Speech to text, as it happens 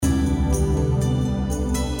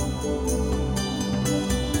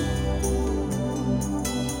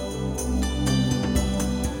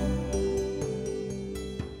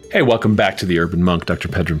Hey, welcome back to the Urban Monk, Dr.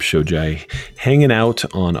 Pedram Shojai, hanging out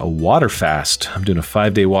on a water fast. I'm doing a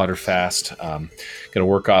 5-day water fast. Going to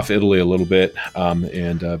work off Italy a little bit,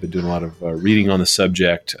 and I've been doing a lot of reading on the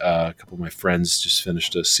subject. A couple of my friends just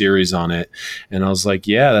finished a series on it, and I was like,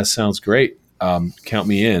 yeah, that sounds great. Count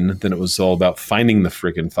me in. Then it was all about finding the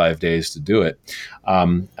freaking 5 days to do it.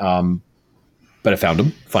 But I found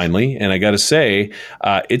them finally, and I got to say,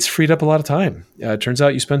 it's freed up a lot of time. It turns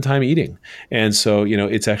out you spend time eating, and so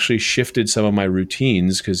it's actually shifted some of my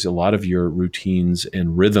routines because a lot of your routines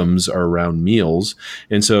and rhythms are around meals,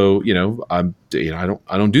 and so I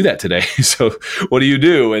don't do that today. So what do you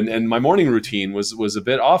do? And my morning routine was a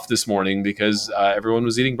bit off this morning because everyone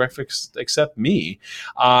was eating breakfast except me,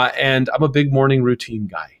 and I'm a big morning routine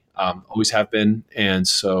guy. Always have been. And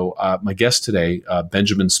so my guest today,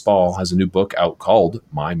 Benjamin Spall, has a new book out called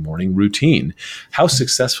My Morning Routine, How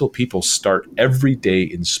Successful People Start Every Day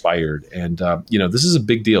Inspired. And, this is a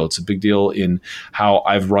big deal. It's a big deal in how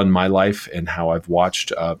I've run my life and how I've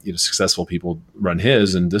watched, successful people run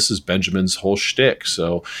his. And this is Benjamin's whole shtick.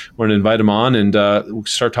 So we're going to invite him on and we'll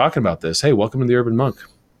start talking about this. Hey, welcome to the Urban Monk.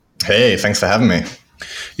 Hey, thanks for having me.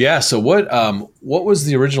 Yeah. So what was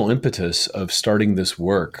the original impetus of starting this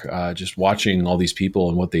work? Just watching all these people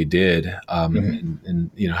and what they did, and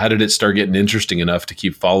how did it start getting interesting enough to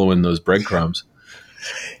keep following those breadcrumbs?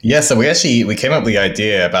 Yeah, so we came up with the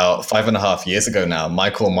idea about 5.5 years ago now.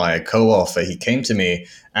 Michael, my co-author, he came to me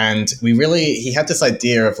and he had this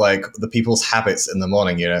idea of like the people's habits in the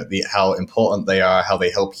morning, how important they are, how they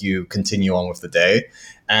help you continue on with the day.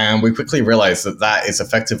 And we quickly realized that is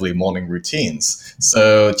effectively morning routines.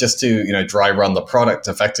 So just to, dry run the product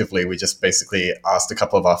effectively, we just basically asked a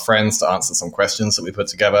couple of our friends to answer some questions that we put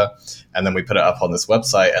together. And then we put it up on this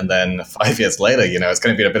website. And then 5 years later, it's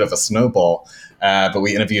going to be a bit of a snowball. But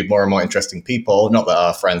we interviewed more and more interesting people. Not that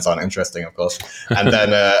our friends aren't interesting, of course. And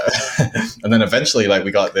then and then eventually,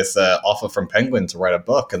 we got this offer from Penguin to write a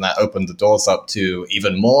book. And that opened the doors up to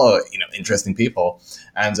even more, interesting people.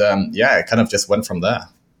 And it kind of just went from there.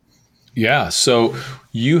 Yeah. So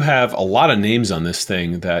you have a lot of names on this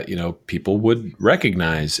thing that, people would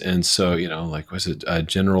recognize. And so, was it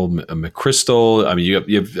General McChrystal? I mean,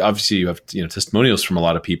 you have testimonials from a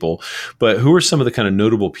lot of people, but who are some of the kind of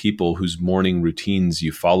notable people whose morning routines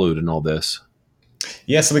you followed in all this?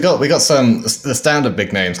 Yeah, so we got some the standard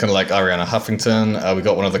big names, kind of like Arianna Huffington. We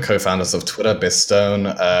got one of the co-founders of Twitter, Biz Stone,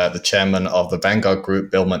 the chairman of the Vanguard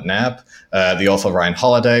Group, Bill McNabb, the author Ryan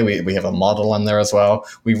Holiday. We have a model on there as well.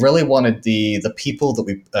 We really wanted the people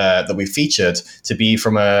that we featured to be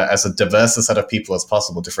from as a diverse a set of people as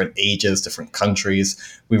possible, different ages, different countries.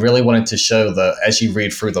 We really wanted to show that as you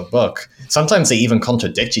read through the book, sometimes they even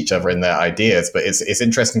contradict each other in their ideas, but it's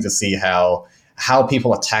interesting to see how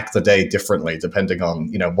people attack the day differently depending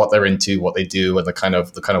on what they're into, what they do, and the kind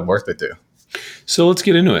of work they do. So let's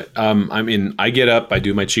get into it. I get up, I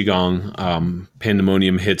do my qigong,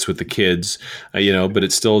 pandemonium hits with the kids, but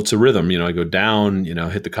it's a rhythm. I go down,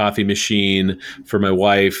 hit the coffee machine for my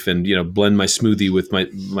wife, and blend my smoothie with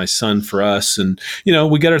my son for us, and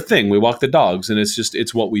we get our thing. We walk the dogs, and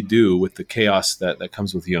it's what we do with the chaos that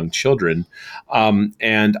comes with young children,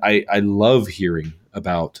 and I love hearing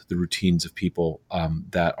about the routines of people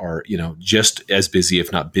that are, just as busy, if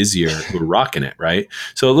not busier, who are rocking it, right?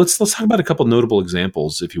 So let's talk about a couple notable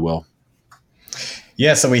examples, if you will.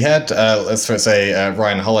 Yeah, so we had, let's first say,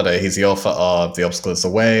 Ryan Holiday. He's the author of The Obstacle Is the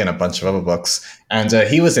Way and a bunch of other books. And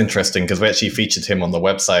he was interesting because we actually featured him on the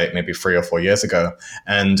website maybe 3 or 4 years ago.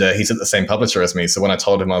 And he's at the same publisher as me. So when I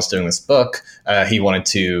told him I was doing this book, he wanted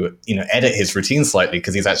to, edit his routine slightly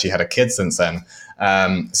because he's actually had a kid since then.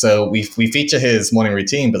 So we feature his morning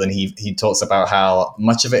routine, but then he talks about how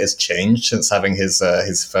much of it has changed since having his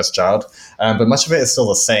first child. But much of it is still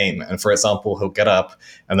the same. And for example, he'll get up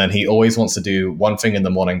and then he always wants to do one thing in the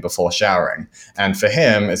morning before showering. And for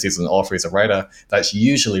him, as he's an author, he's a writer, that's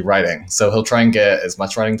usually writing. So he'll try and get as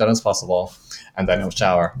much writing done as possible, and then he'll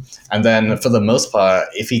shower. And then for the most part,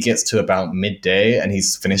 if he gets to about midday and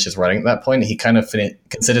he's finished his writing at that point, he kind of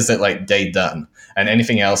considers it like day done. And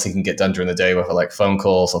anything else he can get done during the day, whether like phone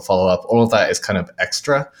calls or follow up, all of that is kind of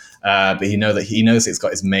extra. But he knows it's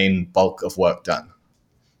got his main bulk of work done.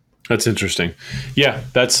 That's interesting. Yeah,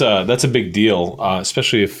 that's a big deal,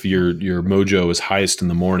 especially if your mojo is highest in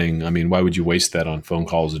the morning. I mean, why would you waste that on phone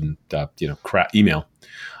calls and crap email?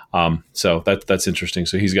 So that's interesting.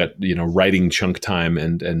 So he's got writing chunk time,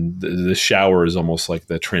 and the shower is almost like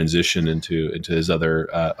the transition into his other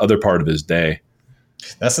part of his day.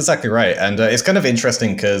 That's exactly right. And it's kind of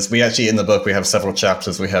interesting because we actually, in the book, we have several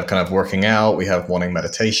chapters. We have kind of working out, we have morning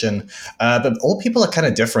meditation, but all people are kind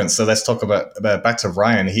of different. So let's talk about back to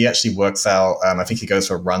Ryan. He actually works out, I think he goes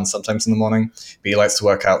for a run sometimes in the morning, but he likes to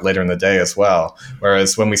work out later in the day as well.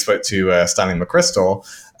 Whereas when we spoke to Stanley McChrystal,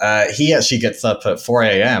 he actually gets up at 4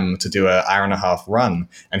 a.m. to do an hour and a half run.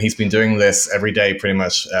 And he's been doing this every day pretty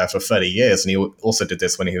much for 30 years. And he also did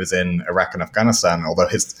this when he was in Iraq and Afghanistan, although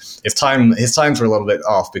his times were a little bit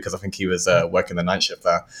off because I think he was working the night shift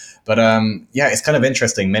there. But yeah, it's kind of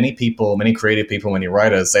interesting. Many people, many creative people, many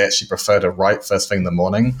writers, they actually prefer to write first thing in the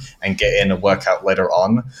morning and get in a workout later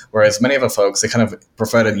on. Whereas many other folks, they kind of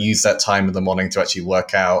prefer to use that time in the morning to actually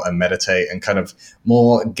work out and meditate and kind of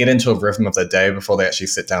more get into a rhythm of their day before they actually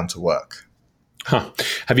sit down to work. Huh.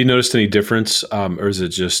 Have you noticed any difference, or is it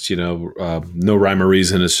just no rhyme or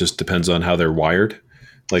reason? It just depends on how they're wired.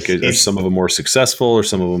 Like, are some of them more successful, or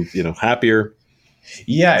some of them happier?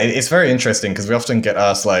 Yeah, it's very interesting because we often get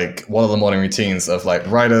asked like, what are the morning routines of like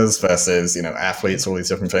writers versus athletes, all these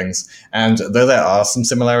different things. And though there are some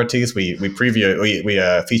similarities, we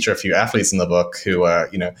feature a few athletes in the book who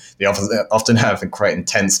they often have quite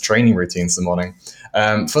intense training routines in the morning.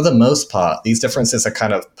 For the most part, these differences are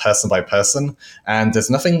kind of person by person, and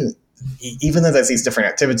there's nothing. Even though there's these different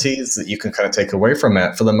activities that you can kind of take away from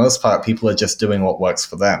it, for the most part, people are just doing what works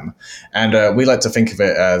for them. And we like to think of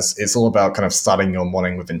it as it's all about kind of starting your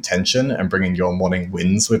morning with intention and bringing your morning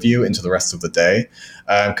wins with you into the rest of the day.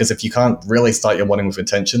 Because if you can't really start your morning with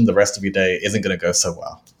intention, the rest of your day isn't going to go so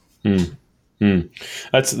well.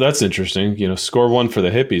 That's interesting. Score one for the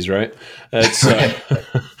hippies, right? That's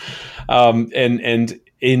and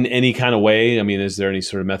in any kind of way, I mean, is there any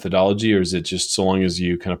sort of methodology, or is it just so long as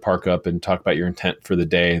you kind of park up and talk about your intent for the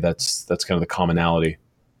day, that's kind of the commonality?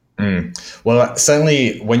 Well,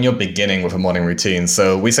 certainly when you're beginning with a morning routine.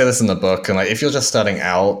 So we say this in the book, and like if you're just starting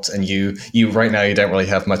out and you right now you don't really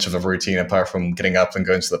have much of a routine apart from getting up and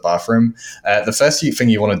going to the bathroom. The first thing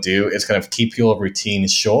you want to do is kind of keep your routine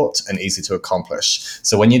short and easy to accomplish.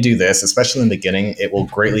 So when you do this, especially in the beginning, it will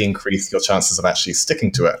greatly increase your chances of actually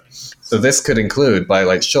sticking to it. So this could include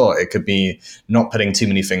it could be not putting too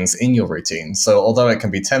many things in your routine. So although it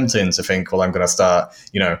can be tempting to think, well, I'm going to start,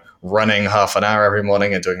 running half an hour every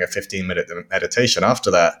morning and doing a 15-minute meditation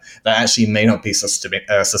after that, that actually may not be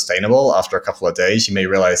sustainable after a couple of days. You may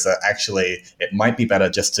realize that actually it might be better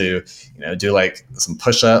just to, do like some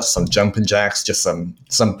push-ups, some jumping jacks, just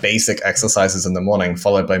some basic exercises in the morning,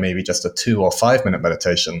 followed by maybe just a 2 or 5 minute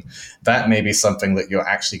meditation. That may be something that you're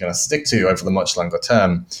actually going to stick to over the much longer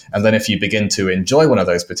term. And then if you begin to enjoy one of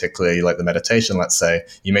those, particularly like the meditation, let's say,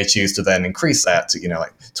 you may choose to then increase that to,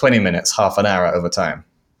 like 20 minutes, half an hour over time.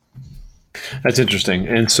 That's interesting.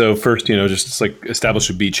 And so first, just like establish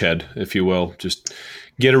a beachhead, if you will, just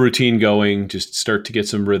get a routine going, just start to get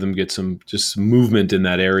some rhythm, get some movement in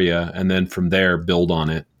that area. And then from there, build on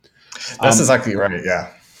it. That's exactly right. Yeah.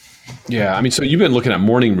 Yeah. I mean, so you've been looking at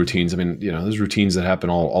morning routines. I mean, there's routines that happen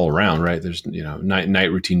all around, right? There's,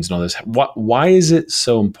 night routines and all this. Why is it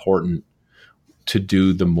so important to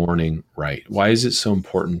do the morning right? Why is it so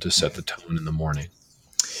important to set the tone in the morning?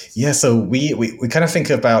 Yeah, so we kind of think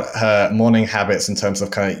about morning habits in terms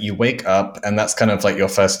of kind of you wake up and that's kind of like your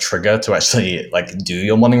first trigger to actually like do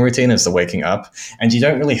your morning routine is the waking up. And you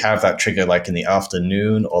don't really have that trigger like in the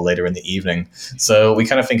afternoon or later in the evening. So we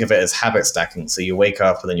kind of think of it as habit stacking. So you wake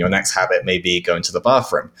up and then your next habit may be going to the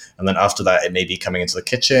bathroom. And then after that, it may be coming into the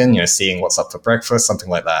kitchen, seeing what's up for breakfast, something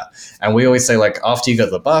like that. And we always say like after you go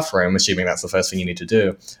to the bathroom, assuming that's the first thing you need to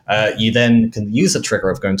do, you then can use the trigger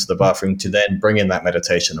of going to the bathroom to then bring in that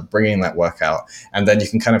meditation, bringing that workout, and then you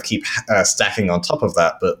can kind of keep stacking on top of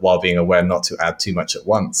that, but while being aware not to add too much at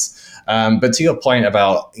once. But to your point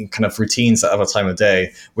about kind of routines at other time of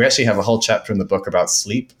day, we actually have a whole chapter in the book about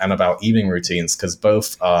sleep and about evening routines, because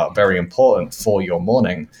both are very important for your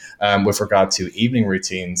morning. With regard to evening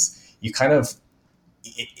routines, you kind of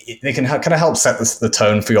they can kind of help set the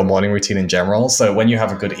tone for your morning routine in general. So when you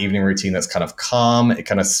have a good evening routine that's kind of calm, it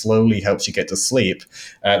kind of slowly helps you get to sleep.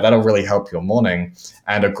 That'll really help your morning.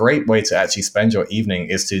 And a great way to actually spend your evening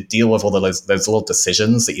is to deal with all those little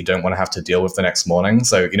decisions that you don't want to have to deal with the next morning.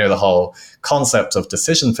 So, the whole concept of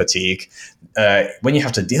decision fatigue, when you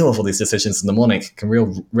have to deal with all these decisions in the morning, it can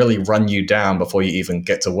really run you down before you even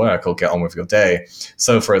get to work or get on with your day.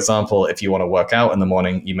 So, for example, if you want to work out in the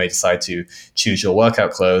morning, you may decide to choose your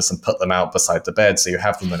workout clothes and put them out beside the bed so you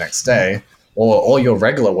have them the next day. Or your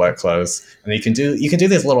regular work clothes, and you can do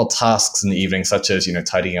these little tasks in the evening, such as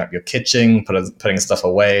tidying up your kitchen, putting stuff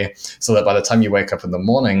away, so that by the time you wake up in the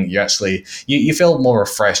morning, you actually you feel more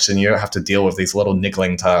refreshed and you don't have to deal with these little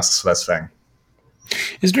niggling tasks first thing.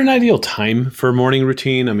 Is there an ideal time for a morning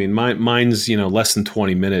routine? I mean, mine's less than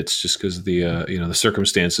 20 minutes, just because of the the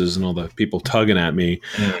circumstances and all the people tugging at me.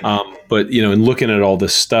 But in looking at all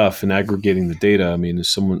this stuff and aggregating the data, I mean, is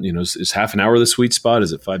someone is half an hour the sweet spot?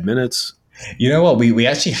 Is it 5 minutes? You know what? We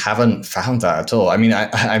actually haven't found that at all. I mean,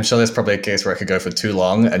 I'm sure there's probably a case where it could go for too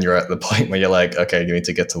long and you're at the point where you're like, okay, you need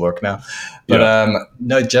to get to work now. But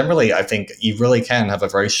no, generally, I think you really can have a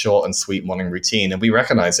very short and sweet morning routine. And we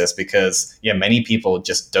recognize this because, many people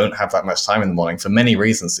just don't have that much time in the morning for many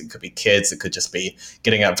reasons. It could be kids. It could just be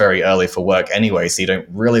getting up very early for work anyway. So you don't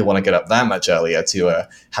really want to get up that much earlier to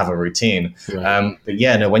have a routine. Right.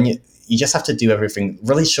 But when you just have to do everything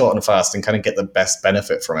really short and fast and kind of get the best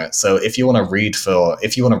benefit from it. So if you want to read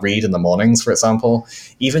in the mornings, for example,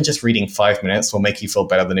 even just reading 5 minutes will make you feel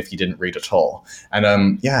better than if you didn't read at all.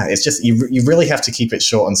 And it's just, you really have to keep it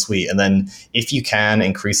short and sweet. And then if you can,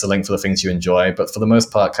 increase the length for the things you enjoy, but for the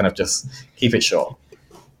most part, kind of just keep it short.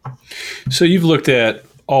 So you've looked at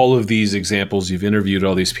all of these examples, you've interviewed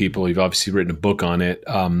all these people, you've obviously written a book on it.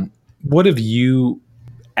 What have you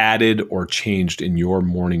added or changed in your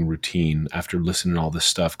morning routine after listening to all this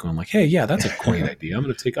stuff, going like, hey, yeah, that's a great idea. I'm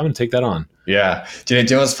going to take that on. Yeah. Do you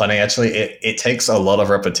know what's funny? Actually, it takes a lot of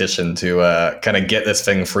repetition to kind of get this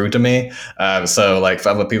thing through to me. So like for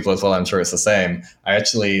other people as well, I'm sure it's the same.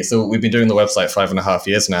 So we've been doing the website 5.5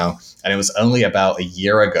 years now, and it was only about a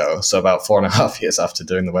year ago, so about 4.5 years after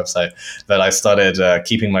doing the website, that I started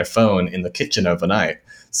keeping my phone in the kitchen overnight.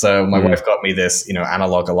 So my wife got me this,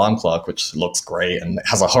 analog alarm clock, which looks great and it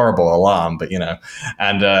has a horrible alarm, but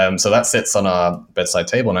so that sits on our bedside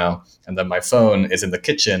table now. And then my phone is in the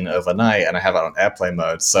kitchen overnight and I have it on airplane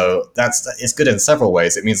mode. So it's good in several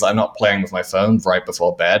ways. It means that I'm not playing with my phone right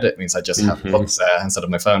before bed. It means I just have books there instead of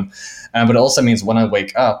my phone. But it also means when I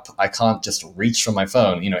wake up, I can't just reach for my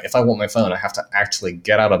phone. If I want my phone, I have to actually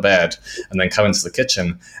get out of bed and then come into the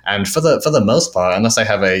kitchen. And for the most part, unless I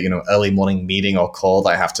have a early morning meeting or call that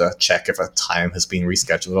I have to check if a time has been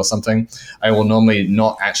rescheduled or something, I will normally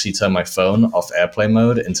not actually turn my phone off airplane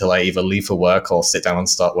mode until I either leave for work or sit down and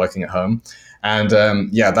start working at home. And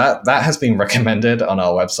that has been recommended on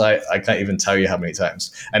our website. I can't even tell you how many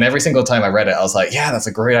times. And every single time I read it, I was like, yeah, that's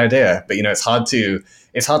a great idea. But it's hard to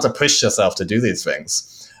push yourself to do these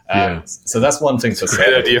things. So that's one thing. It's a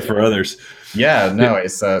great idea for others. Yeah, no,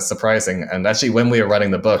 it's surprising. And actually, when we were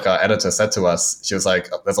writing the book, our editor said to us, she was like,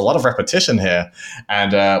 there's a lot of repetition here.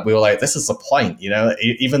 And we were like, this is the point,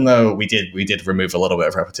 even though we did remove a little bit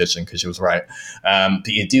of repetition because she was right. But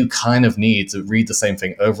you do kind of need to read the same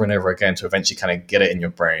thing over and over again to eventually kind of get it in your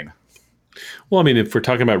brain. Well, I mean, if we're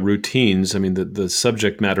talking about routines, I mean, the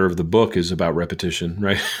subject matter of the book is about repetition,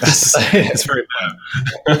 right? It's very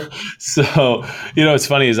bad. So, what's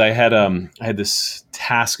funny is I had this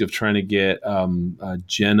task of trying to get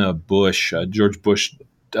Jenna Bush, George Bush's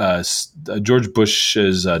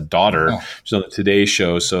daughter. She's on the Today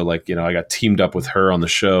Show. So I got teamed up with her on the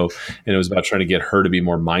show, and it was about trying to get her to be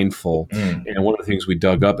more mindful. And one of the things we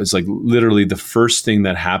dug up is literally the first thing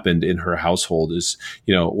that happened in her household is,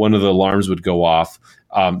 one of the alarms would go off.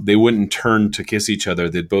 They wouldn't turn to kiss each other.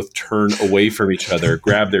 They'd both turn away from each other,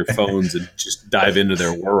 grab their phones, and just dive into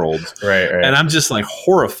their world. Right. And I'm just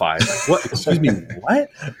horrified. What? Excuse me. What?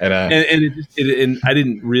 And I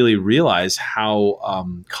didn't really realize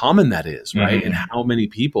how common that is, right? And how many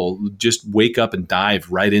people just wake up and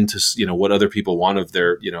dive right into what other people want of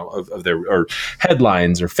their of their or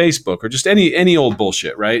headlines or Facebook or just any old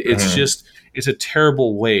bullshit, right? It's a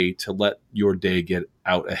terrible way to let your day get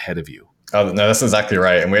out ahead of you. Oh, no, that's exactly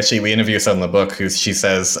right. And we interview someone in the book she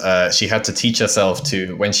says she had to teach herself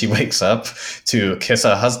to, when she wakes up, to kiss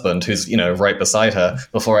her husband, who's, right beside her,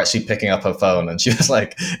 before actually picking up her phone. And she was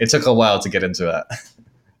like, it took a while to get into that.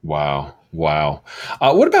 Wow.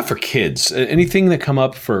 What about for kids? Anything that come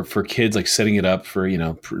up for kids, like setting it up for,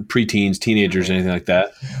 preteens, teenagers, anything like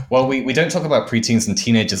that? Well, we don't talk about preteens and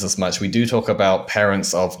teenagers as much. We do talk about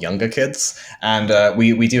parents of younger kids. And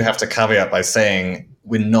we do have to caveat by saying,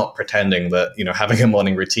 we're not pretending that, having a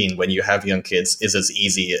morning routine when you have young kids is as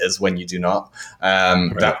easy as when you do not.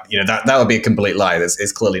 Right. That would be a complete lie.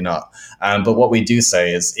 It's clearly not. But what we do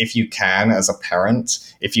say is if you can, as a parent,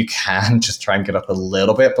 just try and get up a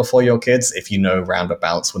little bit before your kids, if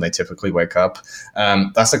roundabouts when they typically wake up,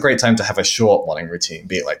 that's a great time to have a short morning routine,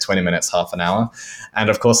 be it 20 minutes, half an hour. And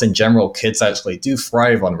of course, in general, kids actually do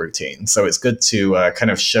thrive on routine. So it's good to kind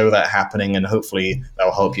of show that happening, and hopefully that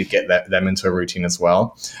will help you get them into a routine as well.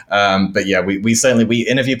 But yeah, we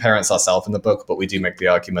interview parents ourselves in the book, but we do make the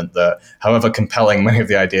argument that however compelling many of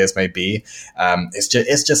the ideas may be, it's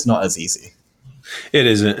just not as easy. It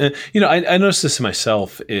isn't. I noticed this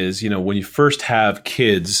myself is, when you first have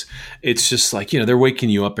kids, it's just like, they're waking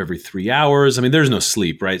you up every 3 hours. I mean, there's no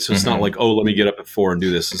sleep, right? So it's not like, oh, let me get up at 4 and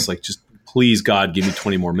do this. It's like, just please, God, give me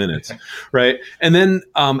 20 more minutes, right? And then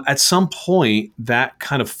at some point, that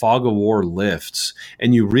kind of fog of war lifts,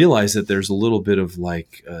 and you realize that there's a little bit of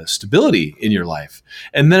like stability in your life.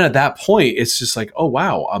 And then at that point, it's just like, oh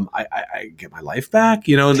wow, I get my life back,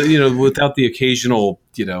 without the occasional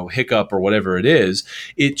hiccup or whatever it is.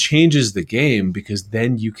 It changes the game, because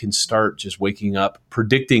then you can start just waking up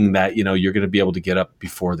predicting that you're going to be able to get up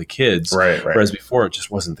before the kids, right. Whereas before it just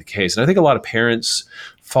wasn't the case. And I think a lot of parents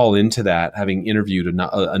fall into that, having interviewed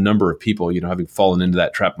a number of people, having fallen into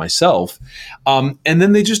that trap myself, and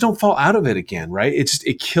then they just don't fall out of it again, right?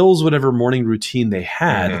 It kills whatever morning routine they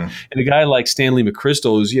had. And a guy like Stanley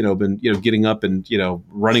McChrystal, who's been getting up and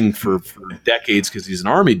running for decades because he's an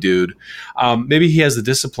Army dude, maybe he has the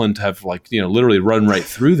discipline to have literally run right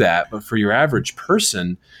through that. But for your average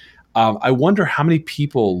person, I wonder how many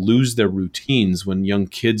people lose their routines when young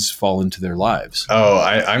kids fall into their lives. Oh,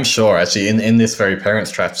 I'm sure. Actually, in this very Parents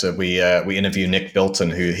Trap, we interview Nick Bilton,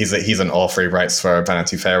 who he's an author. He writes for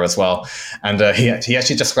Vanity Fair as well, and he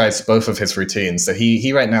actually describes both of his routines. So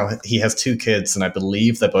he right now he has 2 kids, and I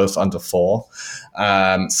believe they're both under 4.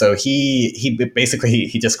 So he basically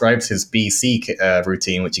he describes his BC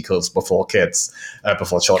routine, which he calls before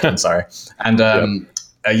children. Sorry, and.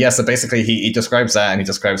 So basically he describes that, and he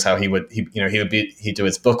describes how he'd do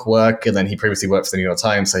his book work, and then he previously worked for the New York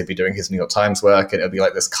Times, so he'd be doing his New York Times work, and it'd be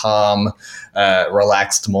like this calm,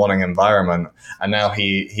 relaxed morning environment. And now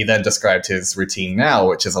he then described his routine now,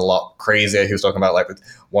 which is a lot crazier. He was talking about like with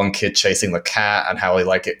one kid chasing the cat, and how it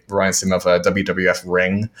reminds him of a WWF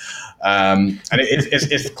ring. And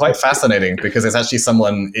it's quite fascinating, because it's actually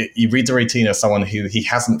you read the routine of someone who he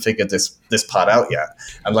hasn't figured this part out yet.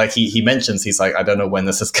 And like he mentions, he's like, I don't know when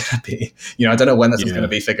this is going to be, I don't know when this is going to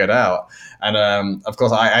be figured out. And of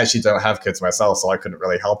course, I actually don't have kids myself, so I couldn't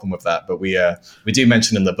really help him with that. But we do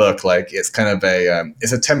mention in the book, like, it's kind of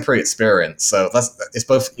it's a temporary experience. So it's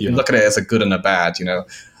both, you can look at it as a good and a bad,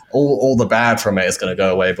 all the bad from it is going to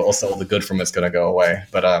go away, but also all the good from it is going to go away.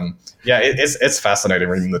 But it's fascinating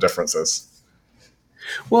reading the differences.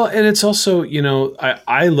 Well, and it's also,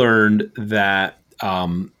 I learned that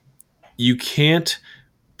you can't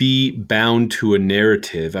be bound to a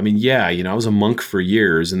narrative. I mean, I was a monk for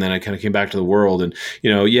years, and then I kind of came back to the world, and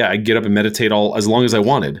I get up and meditate as long as I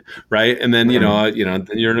wanted, right? And then then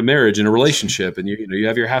you're in a marriage, in a relationship, and you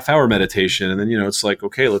have your half-hour meditation, and then it's like,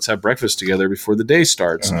 okay, let's have breakfast together before the day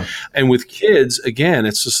starts. And with kids, again,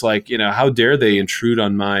 it's just like, how dare they intrude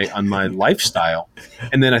on my lifestyle?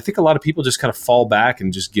 And then I think a lot of people just kind of fall back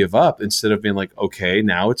and just give up, instead of being like, okay,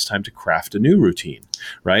 now it's time to craft a new routine.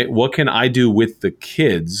 Right? What can I do with the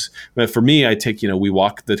kids? But for me, I take, we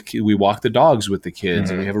walk the dogs with the kids,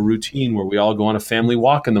 and we have a routine where we all go on a family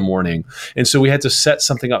walk in the morning. And so we had to set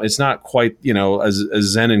something up. It's not quite, as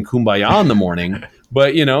zen and kumbaya in the morning,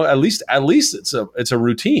 but at least it's a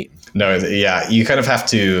routine. No, yeah, you kind of have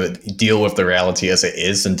to deal with the reality as it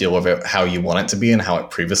is, and deal with it how you want it to be and how it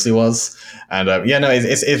previously was. And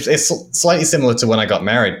it's slightly similar to when I got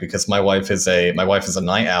married, because my wife is a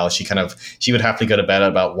night owl. She would happily go to bed at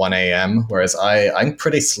about 1 a.m., whereas I'm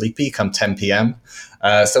pretty sleepy come 10 p.m.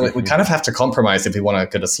 So we kind of have to compromise if we want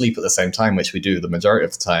to go to sleep at the same time, which we do the majority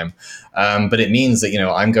of the time. But it means that,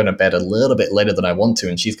 I'm going to bed a little bit later than I want to,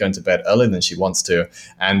 and she's going to bed earlier than she wants to.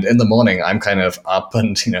 And in the morning, I'm kind of up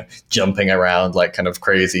and, jumping around like kind of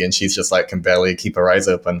crazy, and she's just like can barely keep her eyes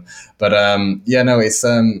open. But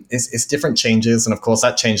it's different changes. And of course,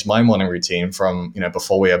 that changed my morning routine from,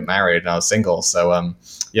 before we were married and I was single. So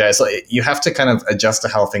it's like you have to kind of adjust to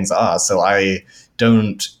how things are. So I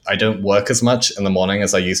don't work as much in the morning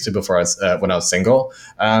as I used to before when I was single.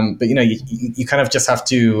 But you kind of just have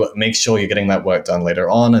to make sure you're getting that work done later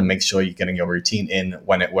on, and make sure you're getting your routine in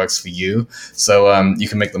when it works for you. So you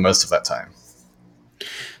can make the most of that time.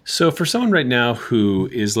 So for someone right now who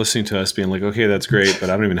is listening to us being like, okay, that's great, but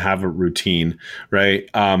I don't even have a routine, right?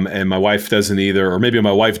 And my wife doesn't either, or maybe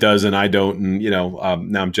my wife does and I don't, and now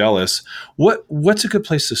I'm jealous. What's a good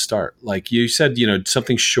place to start? Like you said,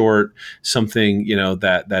 something short, something,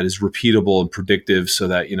 that is repeatable and predictive, so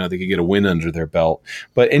that, they can get a win under their belt.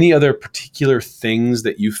 But any other particular things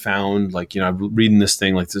that you found, like, I'm reading this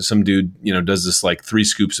thing, like some dude, does this like 3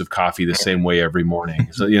 scoops of coffee the same way every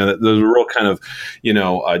morning. So, there's a real kind of,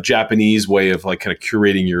 Japanese way of like kind of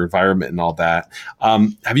curating your environment and all that.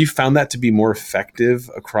 Have you found that to be more effective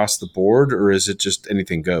across the board, or is it just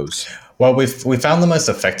anything goes? Well, we found the most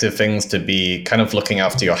effective things to be kind of looking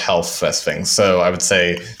after your health first thing. So I would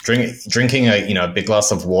say drinking a big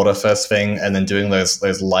glass of water first thing, and then doing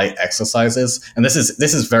those light exercises. And this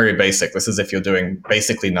is very basic. This is if you're doing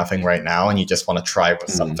basically nothing right now and you just want to try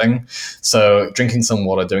with something. So drinking some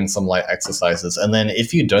water, doing some light exercises, and then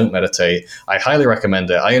if you don't meditate, I highly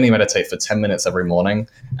recommend it. I only meditate for 10 minutes every morning,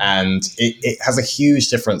 and it has a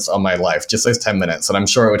huge difference on my life. Just those 10 minutes, and I'm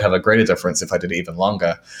sure it would have a greater difference if I did it even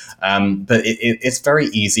longer. But it's very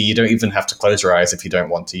easy. You don't even have to close your eyes if you don't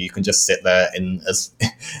want to. You can just sit there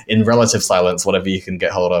in relative silence, whatever you can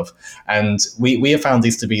get hold of. And we have found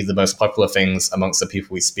these to be the most popular things amongst the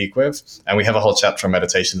people we speak with. And we have a whole chapter on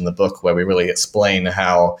meditation in the book where we really explain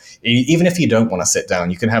how even if you don't want to sit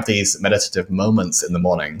down, you can have these meditative moments in the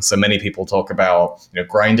morning. So many people talk about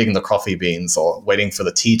grinding the coffee beans or waiting for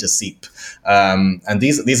the tea to seep. And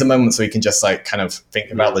these are moments where you can just like kind of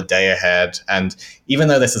think about the day ahead. And even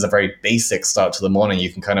though this is a very basic start to the morning, you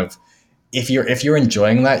can kind of, if you're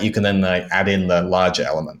enjoying that, you can then like add in the larger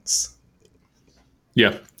elements.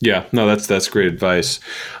 Yeah. No, that's great advice.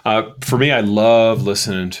 For me, I love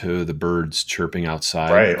listening to the birds chirping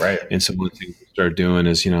outside. Right. And so one thing we start doing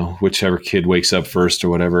is, whichever kid wakes up first or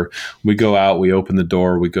whatever, we go out, we open the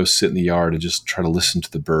door, we go sit in the yard and just try to listen to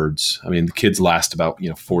the birds. I mean, the kids last about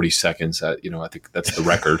 40 seconds. I think that's the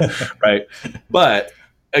record, right? But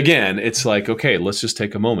again, it's like, okay, let's just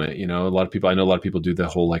take a moment. I know a lot of people do the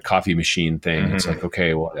whole like coffee machine thing. It's like,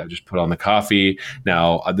 okay, well, I just put on the coffee.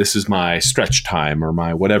 Now this is my stretch time or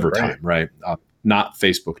my whatever time, right? Not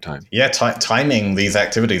Facebook time. Yeah, timing these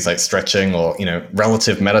activities like stretching or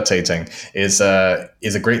relative meditating is a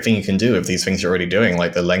great thing you can do with these things you're already doing,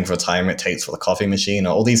 like the length of time it takes for the coffee machine,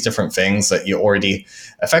 or all these different things that you already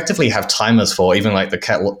effectively have timers for. Even like the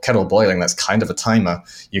kettle boiling, that's kind of a timer.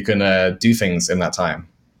 You can do things in that time.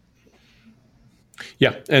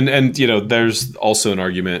 Yeah, and there's also an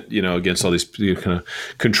argument against all these kind of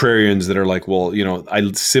contrarians that are like, well,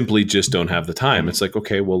 I simply just don't have the time. It's like,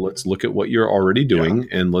 okay, well, let's look at what you're already doing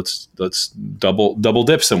and let's double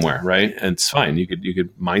dip somewhere, right? And it's fine. You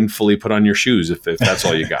could mindfully put on your shoes if that's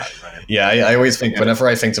all you got. Right? Yeah, I always think whenever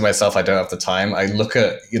I think to myself I don't have the time, I look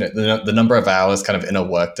at the number of hours kind of in a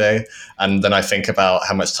workday, and then I think about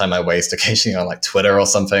how much time I waste occasionally on like Twitter or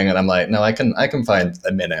something, and I'm like, no, I can find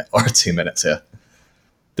a minute or 2 minutes here.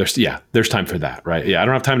 There's time for that, right? Yeah, I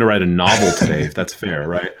don't have time to write a novel today, if that's fair,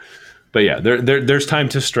 right? But yeah, there's time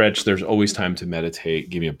to stretch. There's always time to meditate.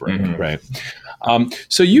 Give me a break, right?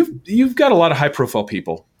 So you've got a lot of high profile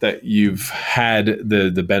people that you've had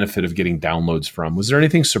the benefit of getting downloads from. Was there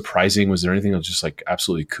anything surprising? Was there anything that was just like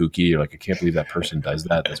absolutely kooky? You're like, I can't believe that person does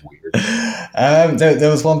that. That's weird. There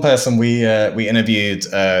was one person we interviewed,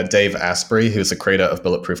 Dave Asprey, who's the creator of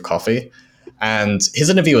Bulletproof Coffee. And his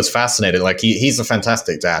interview was fascinating. Like he's a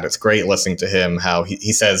fantastic dad. It's great listening to him, how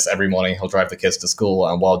he says every morning he'll drive the kids to school,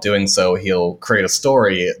 and while doing so, he'll create a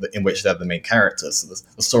story in which they're the main characters. So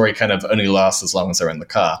the story kind of only lasts as long as they're in the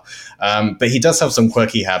car. But he does have some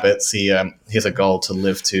quirky habits. He has a goal to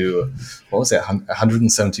live to,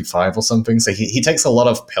 175 or something. So he takes a lot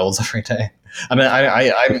of pills every day. I mean,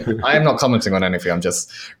 I am not commenting on anything. I'm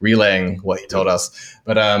just relaying what he told us.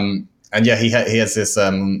 But and yeah, he has this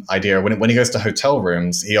idea when he goes to hotel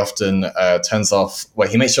rooms, he often turns off. Well,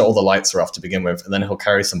 he makes sure all the lights are off to begin with, and then he'll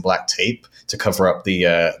carry some black tape to cover up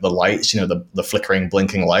the lights, the flickering,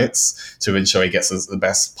 blinking lights, to ensure he gets the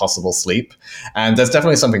best possible sleep. And there's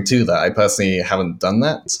definitely something to that. I personally haven't done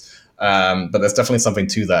that, but there's definitely something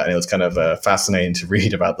to that, and it was kind of fascinating to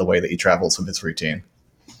read about the way that he travels with his routine.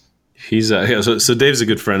 He's so Dave's a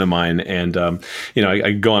good friend of mine, and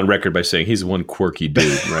I go on record by saying he's one quirky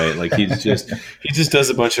dude, right? Like he just does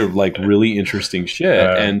a bunch of like really interesting shit,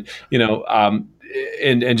 and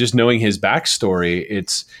and just knowing his backstory,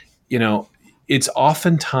 it's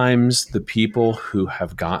oftentimes the people who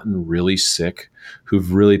have gotten really sick,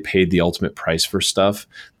 who've really paid the ultimate price for stuff,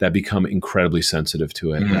 that become incredibly sensitive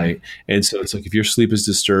to it, right? And so it's like, if your sleep is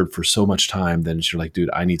disturbed for so much time, then you're like, dude,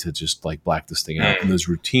 I need to just like black this thing out. And those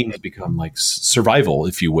routines become like survival,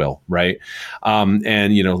 if you will, right?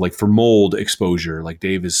 And like for mold exposure, like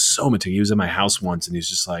Dave is so meticulous. He was in my house once and he's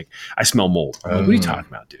just like, I smell mold. I'm like, what are you talking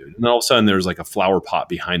about, dude? And then all of a sudden there's like a flower pot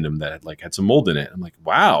behind him that had some mold in it. I'm like,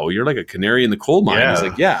 wow, you're like a canary in the coal mine. He's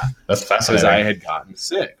like, yeah, that's fascinating. Because I had gotten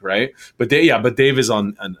sick, right? But Dave is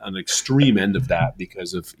on an extreme end of that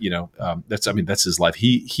because of that's his life.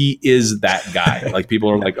 He is that guy. Like people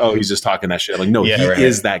are like, oh, he's just talking that shit. I'm like, no, he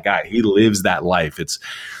is that guy. He lives that life.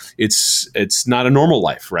 it's not a normal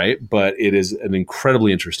life, right? But it is an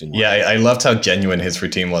incredibly interesting one. Yeah, I loved how genuine his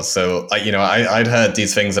routine was. So, I'd heard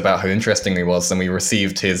these things about how interesting he was, and we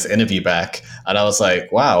received his interview back, and I was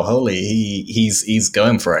like, wow, holy, he's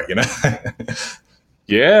going for it,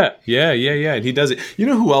 Yeah. And he does it. You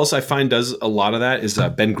know who else I find does a lot of that is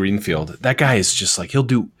Ben Greenfield. That guy is just like he'll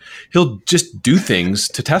just do things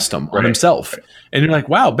to test them on himself. Right. And you're like,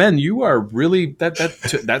 wow, Ben, you are really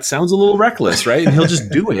that sounds a little reckless, right? And he'll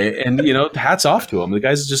just do it, and hats off to him. The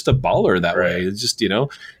guy's just a baller that way. It's just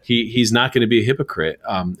he's not going to be a hypocrite,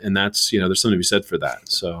 and that's there's something to be said for that.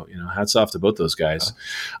 So hats off to both those guys.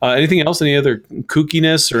 Anything else? Any other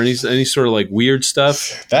kookiness or any sort of like weird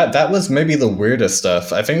stuff? That was maybe the weirdest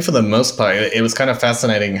stuff. I think for the most part, it was kind of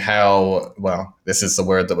fascinating how, well, this is the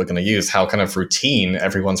word that we're going to use, how kind of routine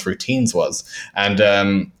everyone's routines was.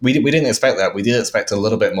 And we didn't expect that. We did expect a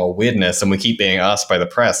little bit more weirdness, and we keep being asked by the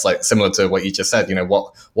press, like similar to what you just said,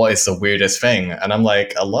 what is the weirdest thing? And I'm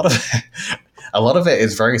like, a lot of it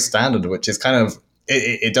is very standard, which is kind of,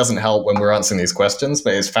 it doesn't help when we're answering these questions,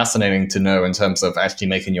 but it's fascinating to know in terms of actually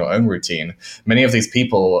making your own routine. Many of these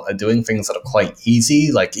people are doing things that are quite easy,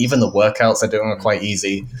 like even the workouts they're doing are quite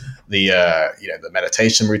easy. The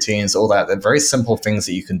meditation routines, all that, they're very simple things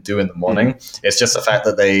that you can do in the morning. It's just the fact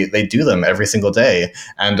that they do them every single day.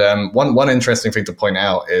 And one interesting thing to point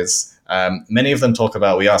out is many of them talk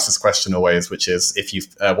about, we ask this question always, which is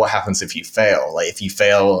what happens if you fail? Like if you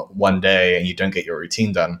fail one day and you don't get your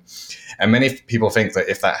routine done. And many people think that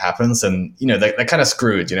if that happens, then they're kind of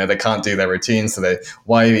screwed. They can't do their routine, so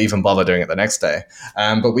why even bother doing it the next day?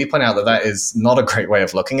 But we point out that is not a great way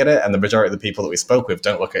of looking at it, and the majority of the people that we spoke with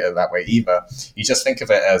don't look at it that way either. You just think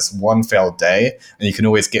of it as one failed day, and you can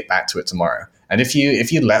always get back to it tomorrow. And if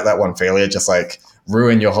you let that one failure just like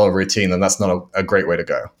ruin your whole routine, then that's not a great way to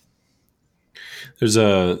go. There's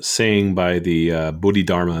a saying by the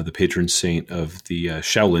Bodhidharma, the patron saint of the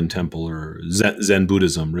Shaolin Temple, or Zen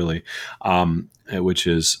Buddhism, really, which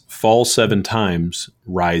is fall 7 times,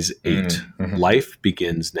 rise 8. Mm-hmm. Life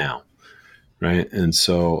begins now, right? And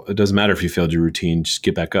so it doesn't matter if you failed your routine, just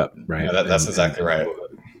get back up, right? Yeah, that's exactly right.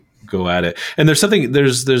 Go at it. And there's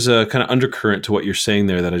a kind of undercurrent to what you're saying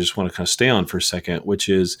there that I just want to kind of stay on for a second, which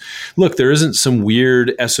is, look, there isn't some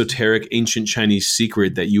weird, esoteric, ancient Chinese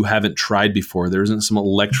secret that you haven't tried before. There isn't some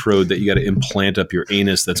electrode that you got to implant up your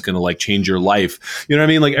anus that's going to like change your life. You know what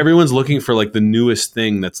I mean? Like everyone's looking for like the newest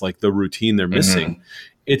thing that's like the routine they're missing. Mm-hmm.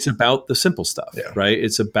 It's about the simple stuff, right?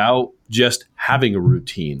 It's about just having a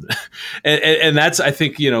routine. and that's, I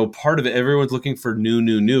think, part of it. Everyone's looking for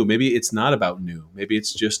new. Maybe it's not about new. Maybe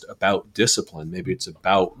it's just about discipline. Maybe it's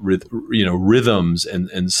about, rhythms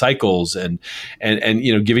and cycles and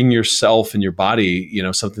giving yourself and your body,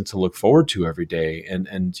 something to look forward to every day. And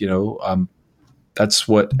that's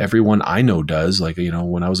what everyone I know does. Like,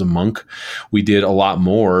 when I was a monk, we did a lot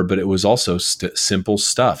more, but it was also simple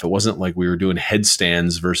stuff. It wasn't like we were doing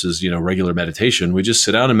headstands versus, regular meditation. We just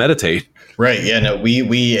sit down and meditate. Right. Yeah. No,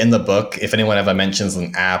 we in the book, if anyone ever mentions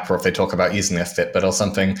an app or if they talk about using their Fitbit or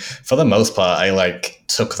something, for the most part, I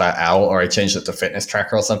took that out or I changed it to fitness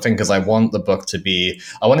tracker or something, because I want the book to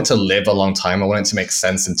I want it to live a long time. I want it to make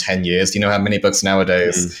sense in 10 years. You know how many books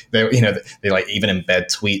nowadays, they like even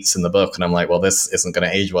embed tweets in the book. And I'm like, well, this isn't going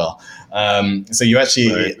to age well. So you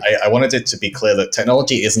actually, right. I wanted it to be clear that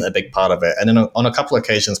technology isn't a big part of it. And then on a couple of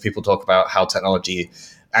occasions, people talk about how technology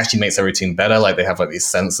actually makes their routine better. Like they have these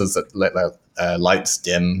sensors that let their lights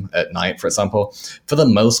dim at night, for example. For the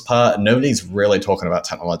most part, nobody's really talking about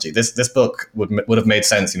technology. This book would have made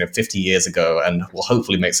sense, 50 years ago, and will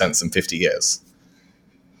hopefully make sense in 50 years.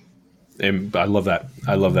 And I love that.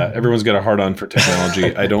 Everyone's got a hard on for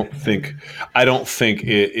technology. I don't think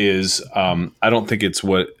it is. I don't think it's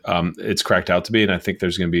what it's cracked out to be. And I think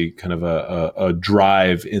there's going to be kind of a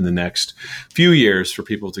drive in the next few years for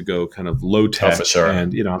people to go kind of low tech. Oh, for sure.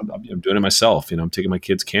 And I'm doing it myself. I'm taking my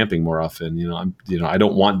kids camping more often. I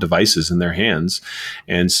don't want devices in their hands.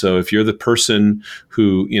 And so if you're the person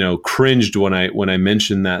who cringed when I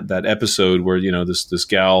mentioned that episode where this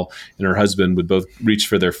gal and her husband would both reach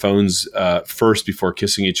for their phones first before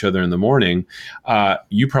kissing each other in the morning,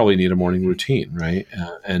 you probably need a morning routine, right?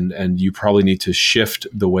 And you probably need to shift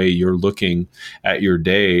the way you're looking at your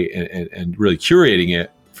day and really curating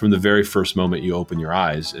it from the very first moment you open your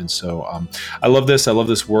eyes. And so I love this. I love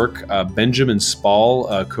this work. Benjamin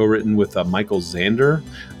Spall, co-written with Michael Zander.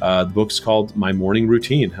 The book's called My Morning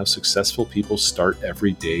Routine, How Successful People Start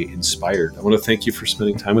Every Day Inspired. I want to thank you for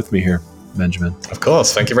spending time with me here. Benjamin. Of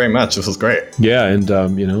course. Thank you very much. This was great. Yeah. And,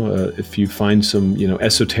 if you find some,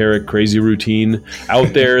 esoteric, crazy routine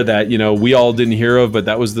out there that, we all didn't hear of, but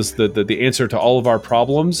that was the answer to all of our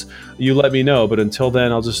problems, you let me know. But until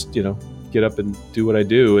then, I'll just, get up and do what I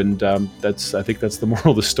do. And I think that's the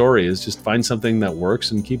moral of the story, is just find something that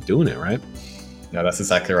works and keep doing it, right? No, that's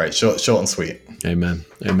exactly right. Short and sweet. Amen.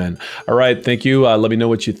 Amen. All right. Thank you. Let me know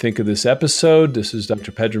what you think of this episode. This is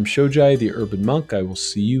Dr. Pedram Shojai, the Urban Monk. I will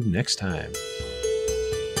see you next time.